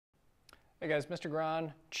Hey guys, Mr.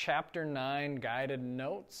 Gran, Chapter 9 guided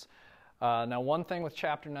notes. Now one thing with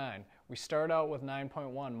Chapter 9, we start out with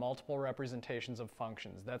 9.1, multiple representations of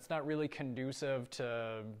functions. That's not really conducive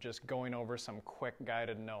to just going over some quick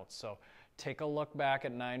guided notes. So take a look back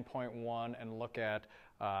at 9.1 and look at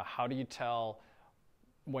how do you tell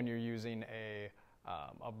when you're using a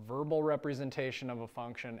verbal representation of a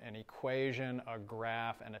function, an equation, a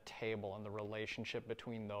graph, and a table, and the relationship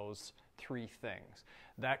between those three things.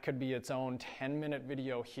 That could be its own 10-minute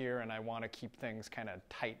video here, and I want to keep things kind of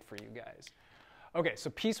tight for you guys. Okay,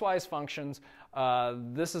 so piecewise functions,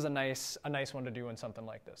 this is a nice one to do in something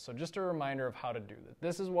like this. So just a reminder of how to do this.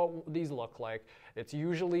 This is what these look like. It's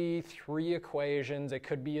usually 3 equations. It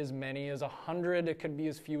could be as many as 100. It could be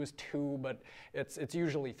as few as 2, but it's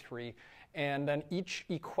usually 3. And then each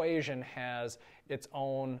equation has its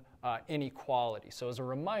own inequality. So as a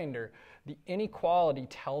reminder, the inequality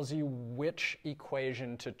tells you which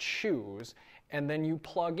equation to choose, and then you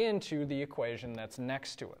plug into the equation that's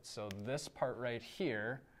next to it. So this part right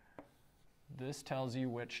here, this tells you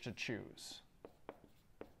which to choose.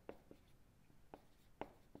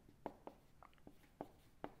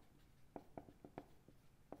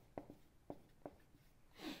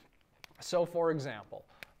 So for example,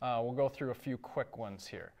 we'll go through a few quick ones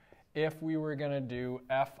here. If we were going to do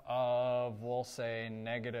f of, we'll say,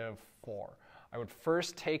 -4, I would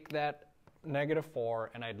first take that -4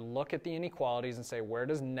 and I'd look at the inequalities and say, where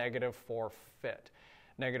does -4 fit?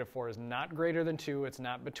 -4 is not greater than 2. It's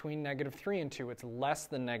not between -3 and 2. It's less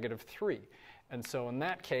than -3. And so in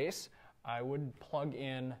that case, I would plug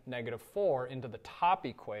in -4 into the top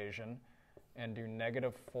equation and do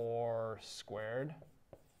 -4 squared,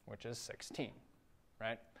 which is 16,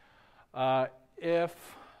 right?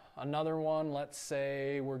 If another one, let's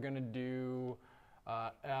say we're going to do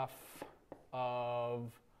f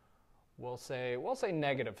of, we'll say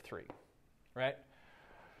 -3, right?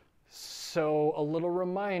 So a little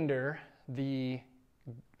reminder, the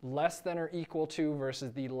less than or equal to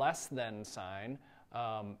versus the less than sign,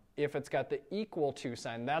 if it's got the equal to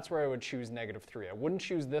sign, that's where I would choose -3. I wouldn't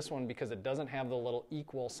choose this one because it doesn't have the little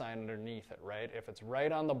equal sign underneath it, right? If it's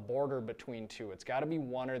right on the border between two, it's got to be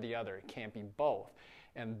one or the other. It can't be both.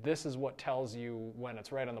 And this is what tells you when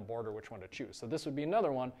it's right on the border which one to choose. So this would be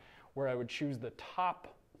another one where I would choose the top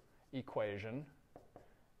equation,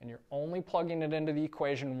 and you're only plugging it into the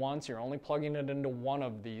equation once. You're only plugging it into one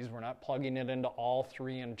of these. We're not plugging it into all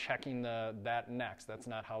 3 and checking that next. That's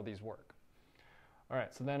not how these work. All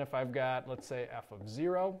right, so then if I've got, let's say, f of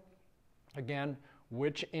 0, again,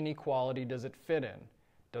 which inequality does it fit in?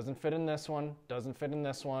 Doesn't fit in this one, doesn't fit in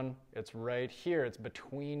this one. It's right here. It's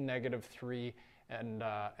between -3 and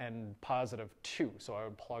 +2, so I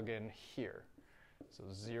would plug in here. So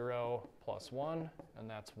 0 plus 1, and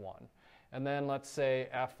that's 1. And then let's say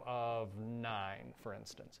f of 9, for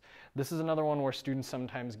instance. This is another one where students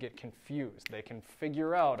sometimes get confused. They can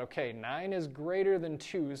figure out, okay, 9 is greater than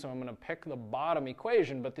 2, so I'm going to pick the bottom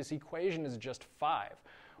equation, but this equation is just 5.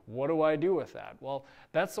 What do I do with that? Well,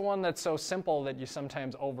 that's the one that's so simple that you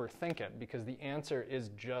sometimes overthink it, because the answer is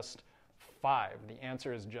just 5. The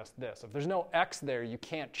answer is just this. If there's no x there, you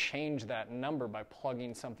can't change that number by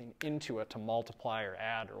plugging something into it to multiply or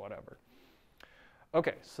add or whatever.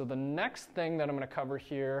 Okay, so the next thing that I'm going to cover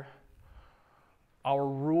here, our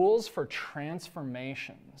rules for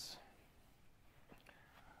transformations.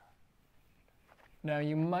 Now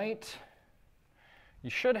you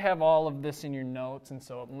should have all of this in your notes, and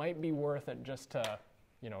so it might be worth it just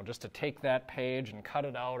to take that page and cut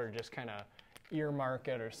it out or just kind of earmark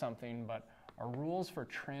it or something. But our rules for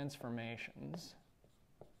transformations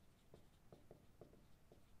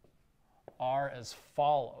are as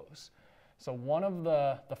follows. So one of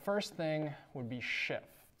the first thing would be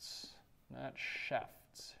shifts, not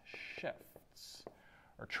shifts, shifts,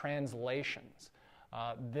 or translations.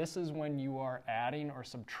 This is when you are adding or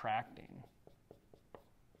subtracting.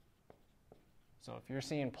 So if you're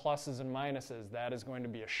seeing pluses and minuses, that is going to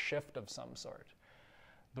be a shift of some sort.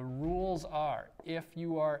 The rules are, if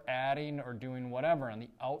you are adding or doing whatever on the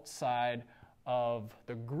outside of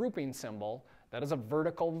the grouping symbol, that is a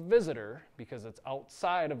vertical visitor because it's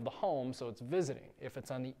outside of the home, so it's visiting. If it's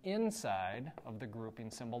on the inside of the grouping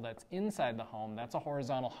symbol, that's inside the home, that's a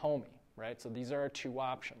horizontal homie, right? So these are our 2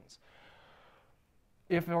 options.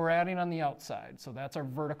 If we're adding on the outside, so that's our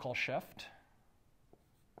vertical shift.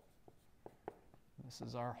 This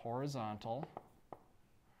is our horizontal.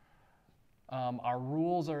 Our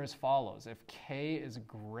rules are as follows. If k is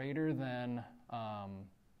greater than,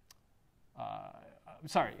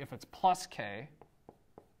 if it's plus k,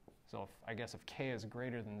 so I guess if k is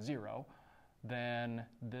greater than 0, then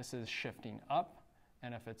this is shifting up,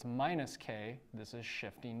 And if it's minus k, this is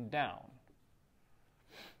shifting down.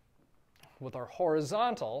 With our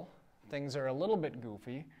horizontal, things are a little bit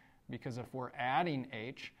goofy because if we're adding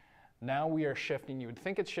h, now we are shifting. You would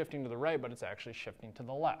think it's shifting to the right, but it's actually shifting to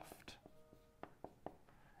the left.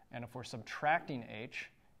 And if we're subtracting h,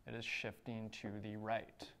 it is shifting to the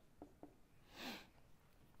right.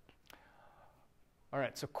 All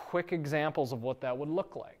right, so quick examples of what that would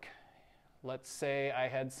look like. Let's say I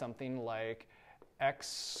had something like x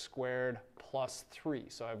squared plus 3.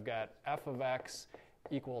 So I've got f of x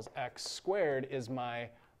equals x squared is my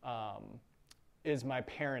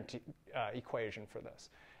parent equation for this.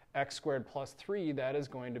 X squared plus 3, that is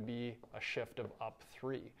going to be a shift of up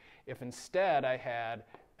 3. If instead I had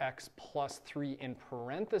x plus 3 in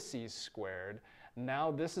parentheses squared,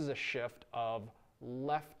 now this is a shift of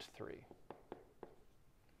left 3.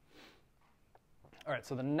 All right,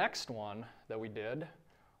 so the next one that we did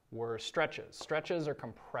were stretches. Stretches are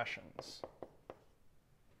compressions.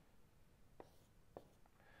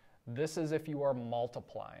 This is if you are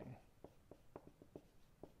multiplying.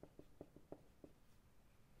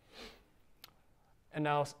 And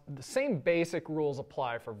now the same basic rules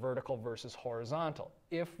apply for vertical versus horizontal.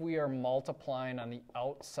 If we are multiplying on the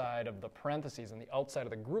outside of the parentheses, on the outside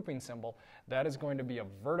of the grouping symbol, that is going to be a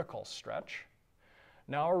vertical stretch.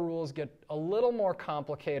 Now our rules get a little more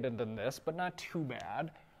complicated than this, but not too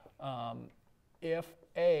bad. If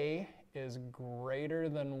a is greater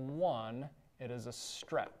than 1, it is a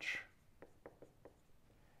stretch.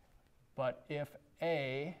 But if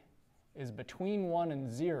a is between 1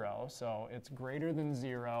 and 0, so it's greater than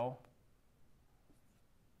 0,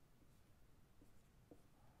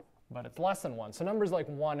 but it's less than 1. So numbers like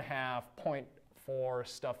 1/2, 0.4,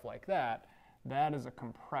 stuff like that, that is a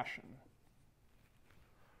compression.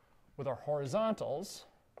 With our horizontals,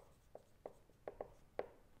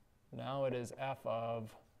 now it is f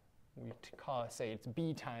of, we say it's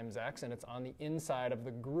b times x, and it's on the inside of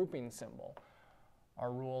the grouping symbol.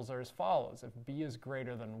 Our rules are as follows. If b is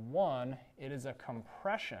greater than 1, it is a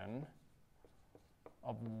compression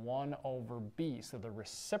of 1 over b, so the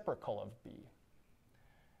reciprocal of b.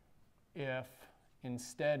 If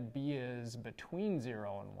instead b is between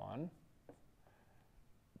 0 and 1,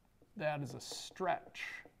 that is a stretch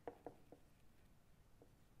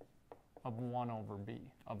of 1 over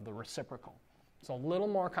b, of the reciprocal. So a little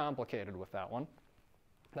more complicated with that one.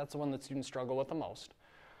 That's the one that students struggle with the most.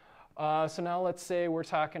 So now let's say we're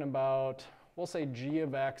talking about, we'll say g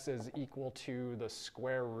of x is equal to the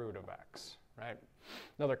square root of x, right?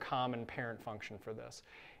 Another common parent function for this.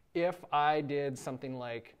 If I did something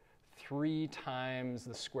like 3 times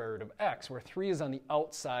the square root of x, where 3 is on the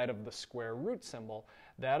outside of the square root symbol,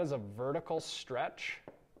 that is a vertical stretch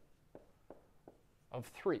of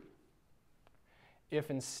 3. If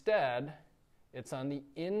instead it's on the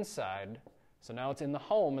inside, so now it's in the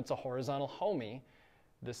home, it's a horizontal homie,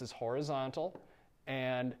 this is horizontal,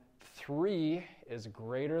 and 3 is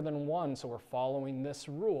greater than 1, so we're following this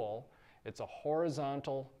rule. It's a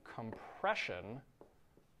horizontal compression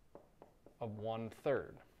of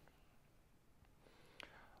 1/3.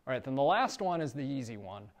 All right, then the last one is the easy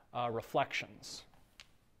one, reflections.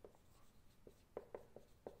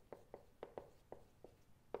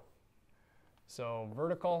 So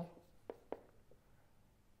vertical,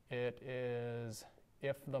 it is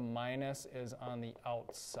if the minus is on the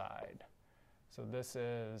outside. So this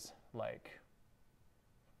is like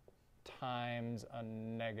times a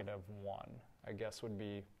 -1, I guess would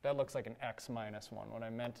be, that looks like an x minus 1. What I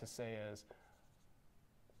meant to say is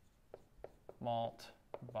mult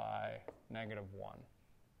by -1.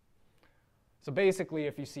 So basically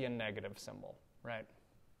if you see a negative symbol, right?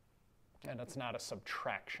 And it's not a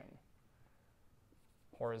subtraction.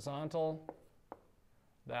 Horizontal,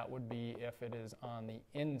 that would be if it is on the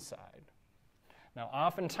inside. Now,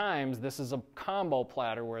 oftentimes, this is a combo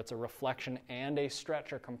platter where it's a reflection and a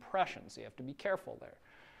stretch or compression, so you have to be careful there.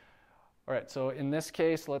 All right, so in this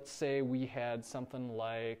case, let's say we had something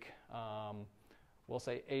like, we'll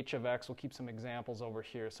say h of x, we'll keep some examples over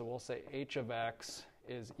here. So we'll say h of x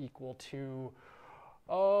is equal to,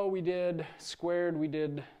 oh, we did squared, we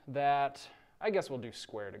did that. I guess we'll do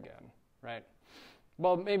squared again, right?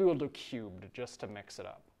 Well, maybe we'll do cubed just to mix it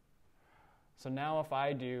up. So now if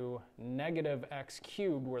I do negative x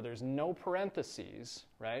cubed where there's no parentheses,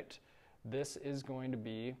 right, this is going to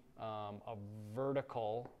be a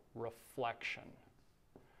vertical reflection.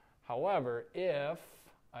 However, if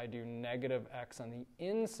I do negative x on the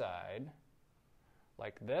inside,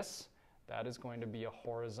 like this, that is going to be a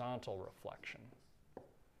horizontal reflection.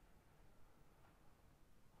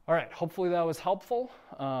 All right, hopefully that was helpful.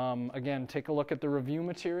 Again, take a look at the review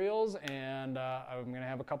materials, and I'm going to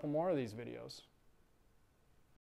have a couple more of these videos.